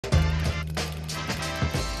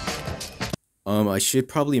I should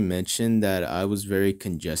probably mention that I was very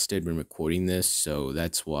congested when recording this, so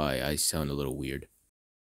that's why I sound a little weird.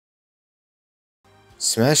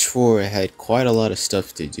 Smash 4 had quite a lot of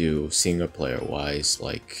stuff to do single player wise,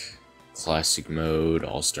 like classic mode,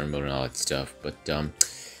 all-star mode, and all that stuff, but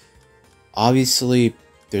obviously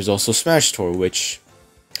there's also Smash Tour, which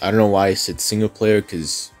I don't know why I said single player,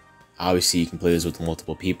 because obviously you can play this with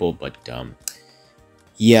multiple people, but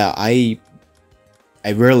yeah, I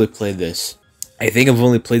rarely play this. I think I've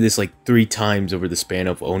only played this like 3 times over the span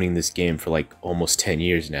of owning this game for like almost 10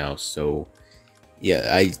 years now. So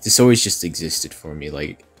yeah, this always just existed for me.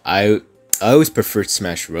 Like I always preferred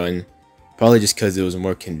Smash Run, probably just because it was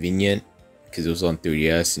more convenient, because it was on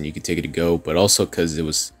 3DS and you could take it to go, but also because it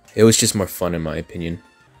was just more fun in my opinion.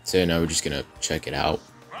 So now we're just gonna check it out.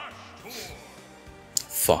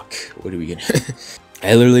 Fuck, what are we gonna?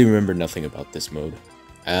 I literally remember nothing about this mode.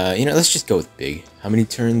 Let's just go with big. How many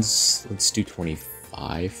turns? Let's do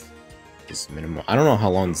 25. This minimum. I don't know how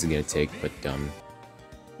long this is gonna take, but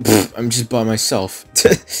I'm just by myself.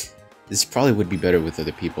 This probably would be better with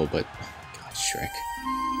other people, but God,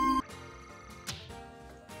 Shrek.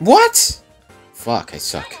 What? Fuck, I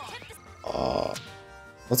suck.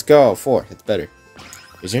 Let's go 4. That's better.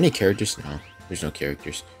 Is there any characters? No, there's no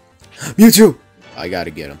characters. Mewtwo! I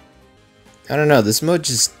gotta get him. I don't know. This mode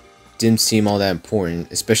just didn't seem all that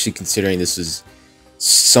important, especially considering this was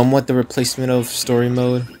somewhat the replacement of story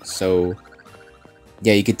mode. So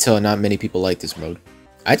yeah, you could tell not many people like this mode.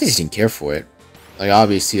 I just didn't care for it. Like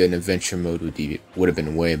obviously an adventure mode would have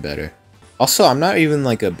been way better. Also, I'm not even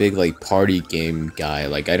like a big like party game guy.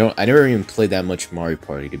 Like I never even played that much Mario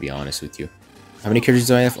Party, to be honest with you. How many characters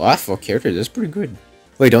do I have? Oh, I have 4 characters. That's pretty good.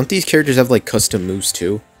 Wait, don't these characters have like custom moves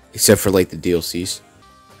too? Except for like the DLCs.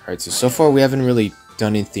 Alright, so far we haven't really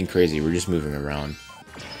done anything crazy. We're just moving around.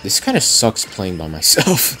 This kind of sucks playing by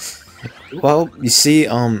myself. Well, you see,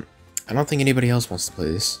 I don't think anybody else wants to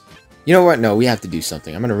play this. You know what? No, we have to do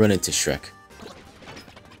something. I'm gonna run into Shrek.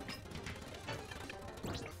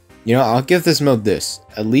 You know, I'll give this mode this.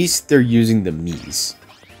 At least they're using the Miis.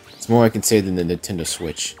 It's more I can say than the Nintendo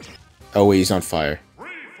Switch. Oh wait, he's on fire.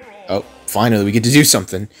 Oh, finally we get to do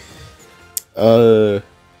something.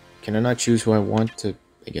 Can I not choose who I want to?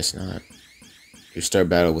 I guess not. You start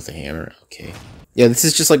battle with a hammer. Okay. Yeah, this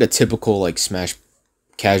is just like a typical like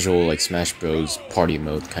casual like Smash Bros party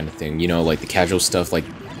mode kind of thing. You know, like the casual stuff like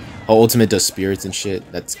how Ultimate does spirits and shit.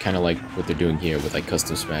 That's kind of like what they're doing here with like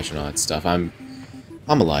custom Smash and all that stuff. I'm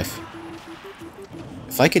alive.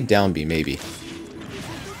 If I could down B, maybe.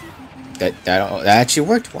 That actually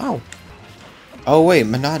worked. Wow. Oh wait,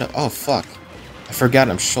 Monado. Oh fuck. I forgot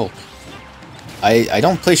I'm Shulk. I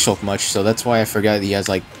don't play Shulk much, so that's why I forgot he has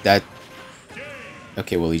like that.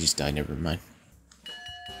 Okay, well he just died. Never mind.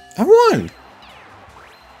 I won.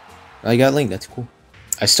 I got Link. That's cool.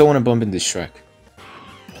 I still want to bump into Shrek.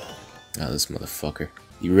 Oh, this motherfucker.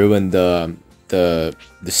 He ruined the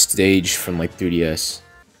stage from like 3DS.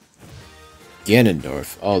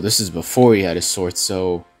 Ganondorf. Oh, this is before he had his sword,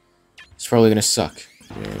 so it's probably gonna suck.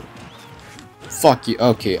 Yeah. Fuck you.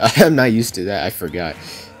 Okay, I'm not used to that. I forgot.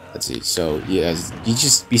 Let's see. So yeah, he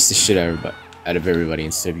just beats the shit out of everybody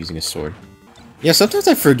instead of using a sword. Yeah, sometimes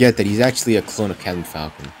I forget that he's actually a clone of Captain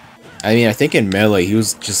Falcon. I mean, I think in Melee he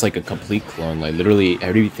was just like a complete clone. Like literally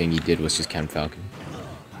everything he did was just Captain Falcon.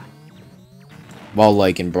 While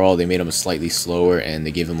like in Brawl they made him slightly slower and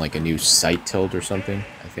they gave him like a new sight tilt or something.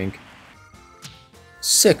 I think.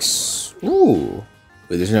 6. Ooh.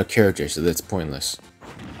 But there's no character, so that's pointless.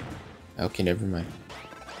 Okay, never mind.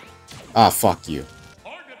 Ah, fuck you.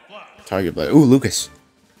 Target Blast. Ooh, Lucas.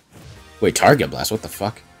 Wait, Target Blast? What the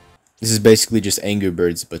fuck? This is basically just Angry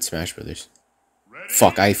Birds, but Smash Brothers.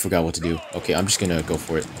 Fuck, I forgot what to do. Okay, I'm just gonna go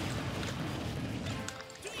for it.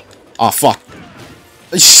 Ah, fuck.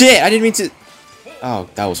 Shit, I didn't mean to... Oh,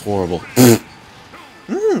 that was horrible.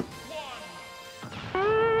 No,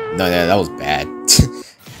 yeah, that was bad.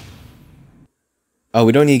 Oh,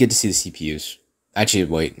 we don't need to get to see the CPUs. Actually,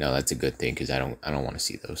 wait, no, that's a good thing, because I don't want to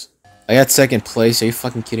see those. I got 2nd place, are you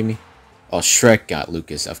fucking kidding me? Oh, Shrek got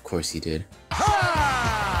Lucas, of course he did.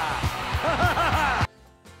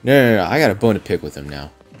 No, I got a bone to pick with him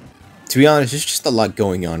now. To be honest, there's just a lot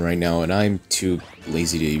going on right now, and I'm too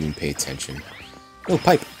lazy to even pay attention. Oh,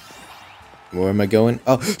 pipe. Where am I going?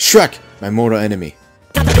 Oh, Shrek! My mortal enemy.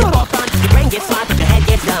 I'm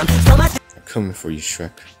coming for you,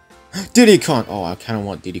 Shrek. Diddy Kong! Oh, I kind of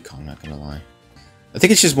want Diddy Kong, not gonna lie. I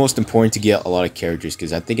think it's just most important to get a lot of characters,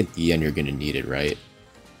 because I think at the end you're gonna need it, right?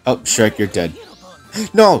 Oh, Shrek, you're dead.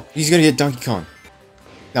 No! He's gonna get Donkey Kong!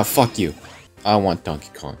 Now, fuck you. I want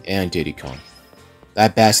Donkey Kong and Diddy Kong.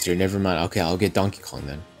 That bastard, never mind. Okay, I'll get Donkey Kong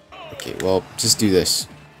then. Okay, well, just do this.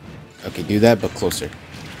 Okay, do that, but closer.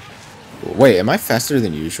 Wait, am I faster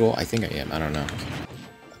than usual? I think I am. I don't know.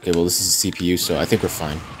 Okay, well, this is a CPU, so I think we're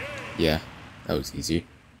fine. Yeah, that was easy.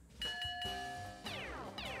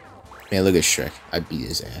 Man, look at Shrek. I beat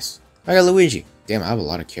his ass. I got Luigi. Damn, I have a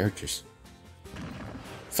lot of characters.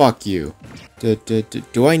 Fuck you.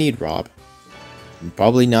 Do I need Rob?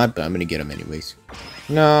 Probably not, but I'm gonna get him anyways.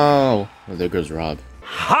 No! Oh, there goes Rob.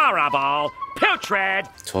 Horrible! Putrid!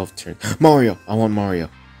 12 turns. Mario! I want Mario.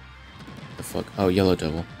 The fuck? Oh, Yellow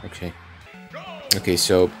Devil. Okay. Okay,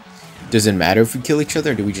 so... does it matter if we kill each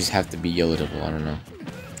other, or do we just have to be Yellow Devil? I don't know.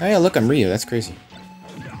 Oh yeah, look, I'm Ryu. That's crazy.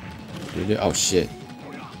 Oh, shit.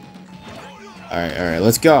 Alright,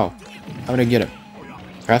 let's go! I'm gonna get him.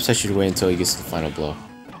 Perhaps I should wait until he gets the final blow.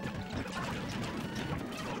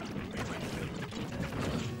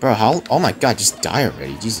 Bro, how? Oh my god, just die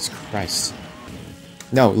already. Jesus Christ.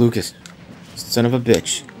 No, Lucas. Son of a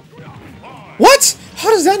bitch. What? How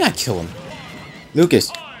does that not kill him?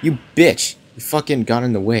 Lucas, you bitch. You fucking got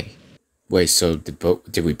in the way. Wait, so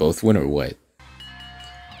did we both win or what?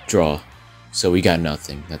 Draw. So we got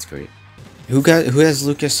nothing. That's great. Who has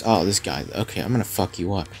Lucas? Oh, this guy. Okay, I'm gonna fuck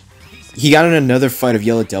you up. He got in another fight of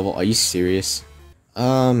Yellow Devil. Are you serious?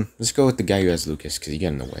 Let's go with the guy who has Lucas, because he got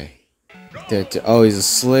in the way. Oh, he's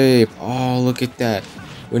asleep. Oh, look at that.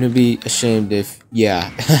 Wouldn't it be ashamed if...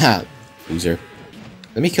 yeah. Loser.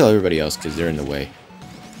 Let me kill everybody else, because they're in the way.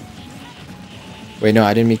 Wait, no,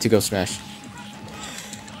 I didn't mean to go smash.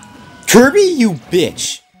 Kirby, you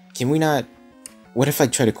bitch! Can we not... what if I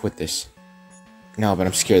try to quit this? No, but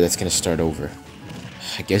I'm scared that's gonna start over.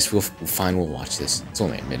 I guess we'll watch this. It's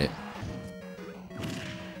only a minute.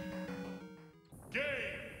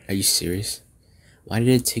 Are you serious? Why did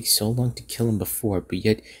it take so long to kill him before, but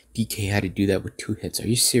yet DK had to do that with 2 hits? Are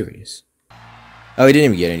you serious? Oh, he didn't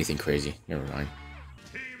even get anything crazy. Never mind.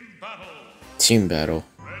 Team battle.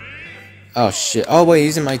 Oh, shit. Oh, wait,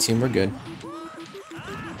 he's in my team. We're good.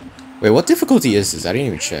 Wait, what difficulty is this? I didn't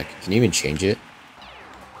even check. Can you even change it?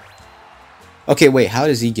 Okay, wait, how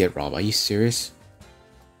does he get Rob? Are you serious?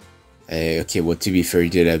 Okay, well, to be fair, he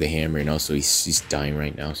did have the hammer, and also he's dying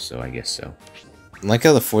right now, so I guess so. I like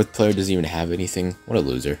how the 4th player doesn't even have anything. What a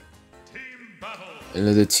loser.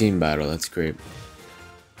 Another team battle, that's great.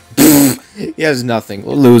 He has nothing.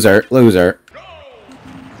 Loser.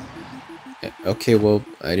 Okay, well,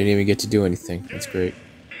 I didn't even get to do anything. That's great.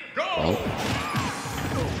 Well.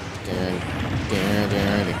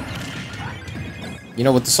 You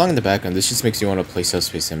know, with the song in the background, this just makes you want to play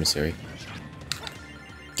Subspace Emissary.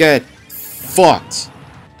 Get fucked!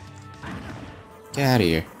 Get out of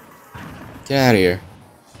here. Get out of here.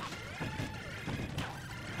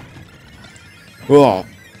 Oh,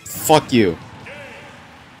 fuck you.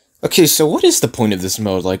 Okay, so what is the point of this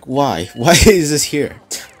mode? Like, why? Why is this here?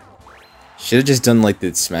 Should've just done, like,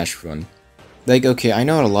 the Smash run. Like, okay, I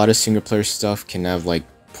know a lot of single-player stuff can have, like,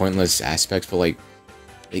 pointless aspects, but, like,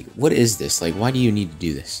 what is this? Like, why do you need to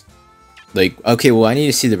do this? Like, okay, well, I need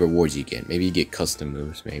to see the rewards you get. Maybe you get custom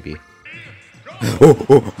moves, maybe.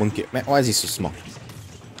 Oh, monkey. Man, why is he so small?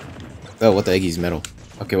 Oh, what the heck? He's metal.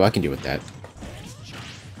 Okay, well, I can deal with that.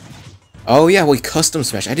 Oh, yeah, wait, custom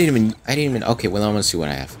smash. I didn't even, okay, well, I want to see what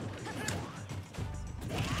I have.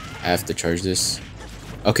 I have to charge this.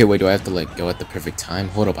 Okay, wait, do I have to, like, go at the perfect time?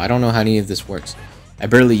 Hold up, I don't know how any of this works. I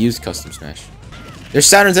barely use custom smash. There's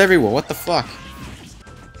Saturns everywhere, what the fuck?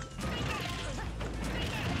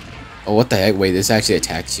 Oh, what the heck? Wait, this actually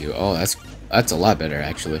attacks you. Oh, that's a lot better,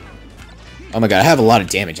 actually. Oh my god, I have a lot of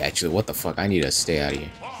damage, actually. What the fuck? I need to stay out of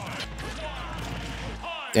here.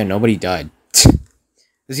 Damn, nobody died.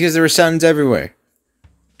 It's because there were Saturns everywhere.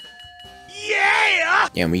 Yeah!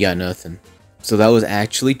 Yeah, and we got nothing. So that was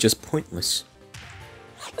actually just pointless.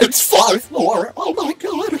 It's 5 more! Oh my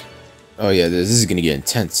god! Oh yeah, this is gonna get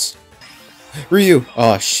intense. Ryu!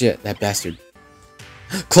 Oh shit, that bastard.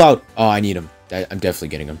 Cloud! Oh, I need him. I'm definitely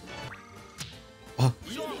getting him. Oh.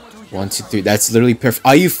 1, 2, 3. That's literally perfect.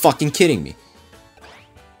 Are you fucking kidding me?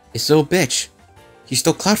 It's little bitch. He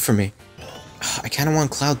stole Cloud from me. I kind of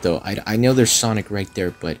want Cloud though. I know there's Sonic right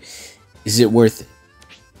there, but is it worth it?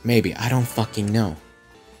 Maybe. I don't fucking know.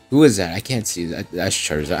 Who is that? I can't see that. That's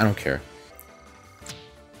Charizard. I don't care.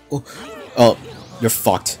 Oh, you're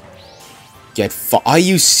fucked. Get fucked. Are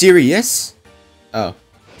you serious? Oh.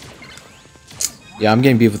 Yeah, I'm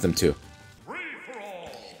getting beef with them too.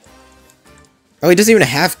 Oh, he doesn't even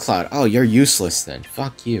have Cloud. Oh, you're useless then.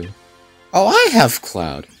 Fuck you. Oh, I have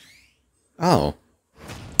Cloud. Oh.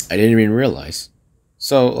 I didn't even realize.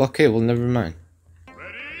 So, okay, well, never mind.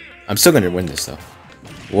 I'm still gonna win this, though.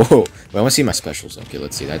 Whoa. Wait, I wanna see my specials. Okay,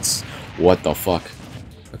 let's see. That's... What the fuck?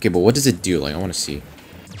 Okay, but what does it do? Like, I wanna see.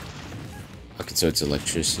 Okay, so it's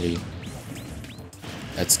electricity.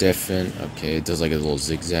 That's different. Okay, it does like a little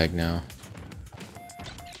zigzag now.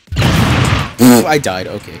 I died.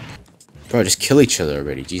 Okay. Bro, just kill each other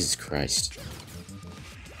already. Jesus Christ.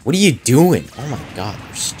 What are you doing? Oh my god,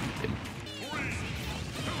 you're stupid.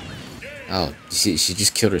 Oh, you see, she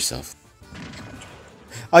just killed herself.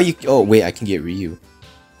 Oh, you. Oh, wait, I can get Ryu.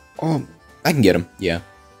 Oh, I can get him. Yeah.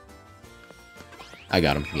 I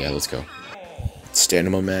got him. Yeah, let's go.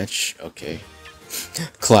 Stamina match. Okay.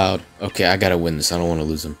 Cloud. Okay, I gotta win this. I don't want to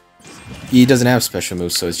lose him. He doesn't have special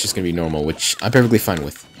moves, so it's just gonna be normal, which I'm perfectly fine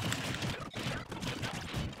with.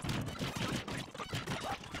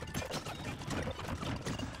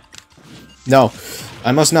 No.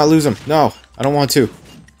 I must not lose him. No. I don't want to.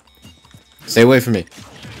 Stay away from me.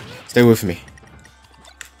 Stay away from me.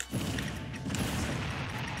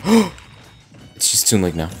 It's just Toon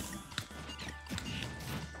Link now.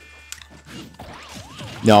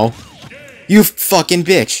 No. You fucking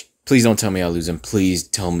bitch. Please don't tell me I'll lose him. Please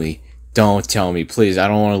tell me. Don't tell me. Please. I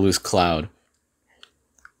don't want to lose Cloud.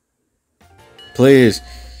 Please.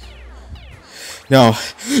 No.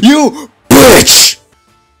 You bitch!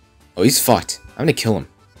 Oh, he's fucked. I'm gonna kill him.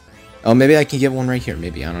 Oh, maybe I can get one right here.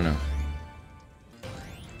 Maybe. I don't know.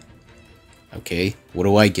 Okay. What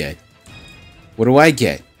do I get? What do I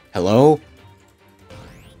get? Hello?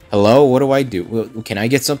 Hello? What do I do? Well, can I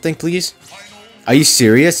get something, please? Are you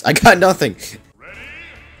serious? I got nothing.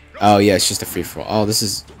 Oh yeah, it's just a free for all. Oh, this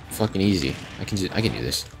is fucking easy. I can do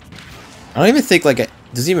this. I don't even think like it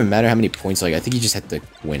doesn't even matter how many points. Like I think you just have to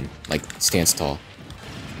win. Like stance tall.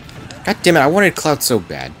 God damn it! I wanted Cloud so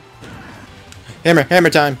bad. Hammer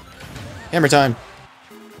time. Hammer time.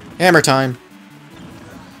 Hammer time.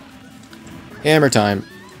 Hammer time.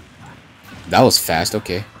 That was fast.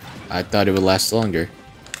 Okay, I thought it would last longer.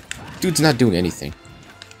 Dude's not doing anything.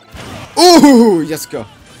 Ooh, let's go.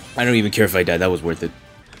 I don't even care if I die. That was worth it.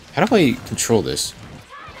 How do I control this?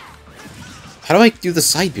 How do I do the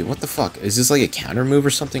side beam? What the fuck? Is this like a counter move or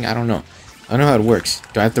something? I don't know. I don't know how it works.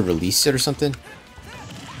 Do I have to release it or something?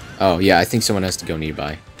 Oh, yeah, I think someone has to go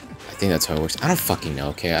nearby. I think that's how it works. I don't fucking know,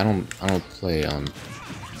 okay? I don't play,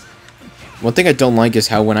 One thing I don't like is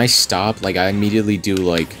how when I stop, like, I immediately do,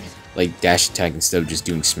 like dash attack instead of just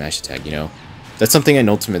doing smash attack, you know? That's something in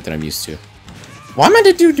Ultimate that I'm used to. Why am I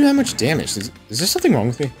to do that much damage? Is there something wrong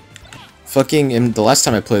with me? Fucking, and the last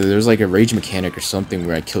time I played, there was like a rage mechanic or something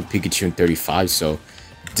where I killed Pikachu in 35, so...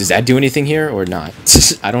 Does that do anything here, or not?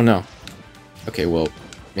 I don't know. Okay, well,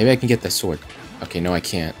 maybe I can get that sword. Okay, no I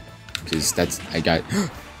can't. Because that's... I got...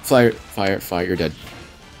 Fire, you're dead.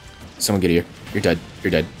 Someone get here. You're dead,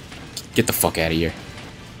 you're dead. Get the fuck out of here.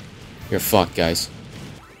 You're fucked, guys.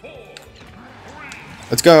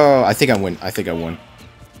 Let's go! I think I win. I think I won.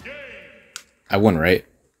 I won, right?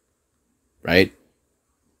 Right?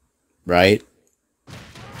 Right?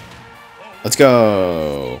 Let's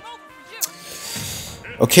go!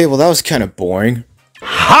 Okay, well that was kind of boring.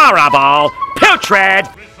 Horrible! Putrid!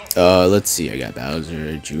 Let's see, I got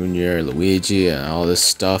Bowser, Jr., Luigi, and all this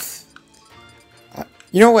stuff.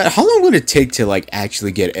 You know what, how long would it take to, like,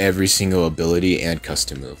 actually get every single ability and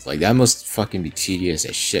custom move? Like, that must fucking be tedious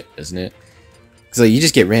as shit, doesn't it? Because, like, you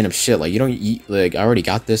just get random shit, like, you don't eat, like, I already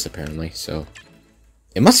got this, apparently, so...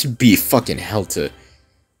 It must be fucking hell to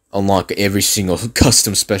unlock every single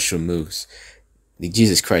custom special moves. Like,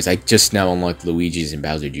 Jesus Christ, I just now unlocked Luigi's and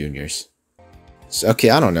Bowser Jr.'s. So, okay,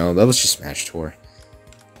 I don't know, that was just Smash Tour.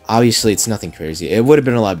 Obviously, it's nothing crazy. It would have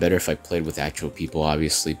been a lot better if I played with actual people,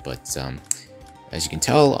 obviously, but, as you can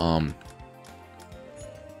tell,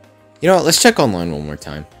 you know what, let's check online one more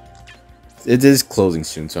time. It is closing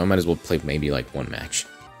soon, so I might as well play maybe, like, one match.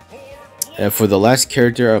 And for the last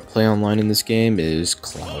character I'll play online in this game is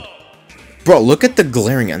Cloud. Bro, look at the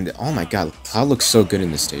glaring and oh my god, Cloud looks so good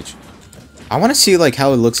in this stage. I want to see like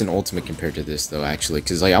how it looks in Ultimate compared to this though, actually,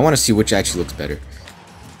 because like I want to see which actually looks better.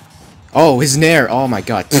 Oh, his Nair! Oh my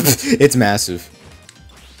god, it's massive.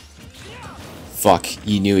 Fuck,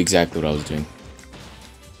 you knew exactly what I was doing.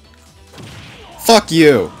 Fuck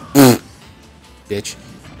you, bitch.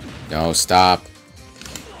 No, stop.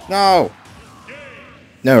 No.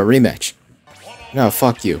 No, rematch. No,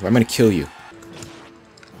 fuck you. I'm gonna kill you.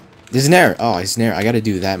 His Nair. Oh, his Nair. I gotta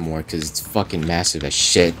do that more because it's fucking massive as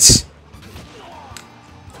shit.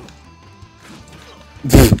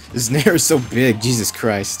 His Nair is so big. Jesus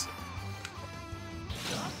Christ.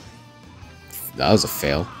 That was a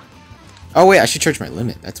fail. Oh, wait. I should charge my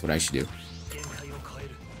limit. That's what I should do.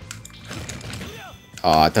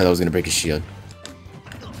 Oh, I thought I was gonna break his shield.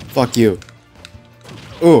 Fuck you.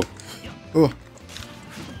 Ooh. Ooh.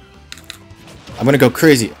 I'm gonna go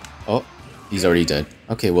crazy. Oh. He's already dead.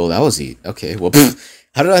 Okay, well, that was easy. Okay, well,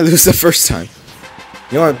 how did I lose the first time?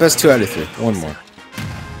 You know what? Best 2 out of 3. One more.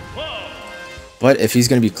 But if he's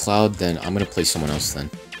gonna be Cloud, then I'm gonna play someone else then.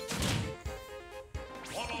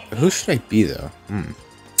 Who should I be, though?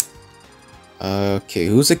 Okay,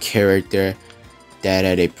 who's a character that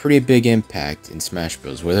had a pretty big impact in Smash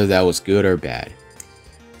Bros, whether that was good or bad?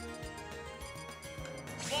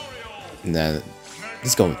 Nah,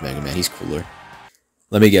 let's go with Mega Man. He's cooler.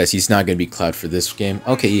 Let me guess, he's not gonna be Cloud for this game.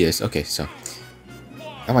 Okay, he is. Okay, so...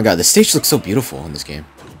 Oh my god, the stage looks so beautiful in this game.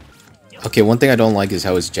 Okay, one thing I don't like is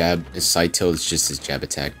how his side tilt is just his jab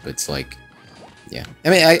attack, but it's like... Yeah. I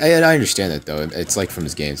mean, I understand that, though. It's like from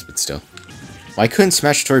his games, but still. Why couldn't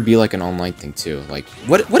Smash Tour be like an online thing, too? Like,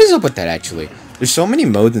 what is up with that, actually? There's so many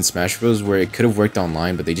modes in Smash Bros. Where it could have worked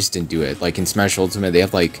online, but they just didn't do it. Like, in Smash Ultimate, they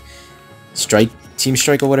have, like... Team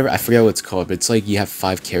Strike or whatever? I forget what it's called, but it's like you have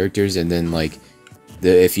 5 characters, and then, like...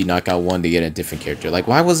 if you knock out one, they get a different character. Like,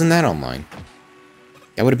 why wasn't that online?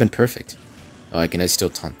 That would have been perfect. Oh, I can still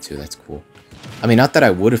taunt too. That's cool. I mean, not that I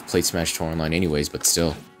would have played Smash Tour online anyways, but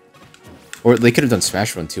still. Or they could have done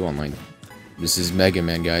Smash Run 2 online. This is Mega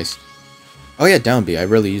Man, guys. Oh yeah, down B. I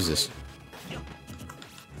rarely use this.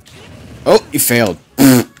 Oh, you failed.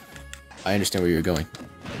 I understand where you're going.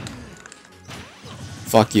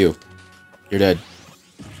 Fuck you. You're dead.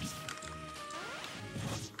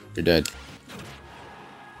 You're dead.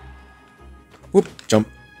 Whoop, jump.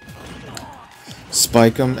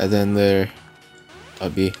 Spike him, and then there...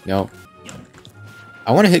 B. No.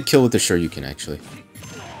 I want to hit kill with the Shoryuken, actually.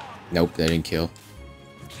 Nope, that didn't kill.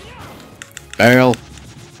 Barrel!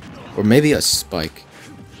 Or maybe a spike.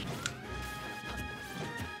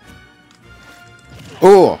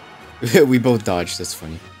 Oh! We both dodged, that's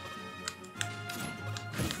funny.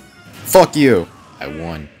 Fuck you! I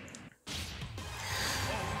won.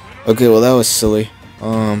 Okay, well that was silly.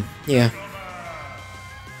 Yeah.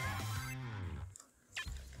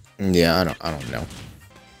 Yeah, I don't know.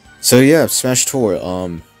 So yeah, Smash Tour,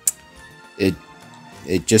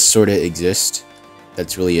 it just sort of exists.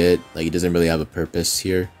 That's really it. Like, it doesn't really have a purpose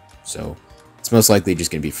here. So, it's most likely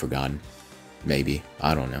just gonna be forgotten. Maybe.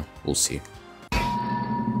 I don't know. We'll see.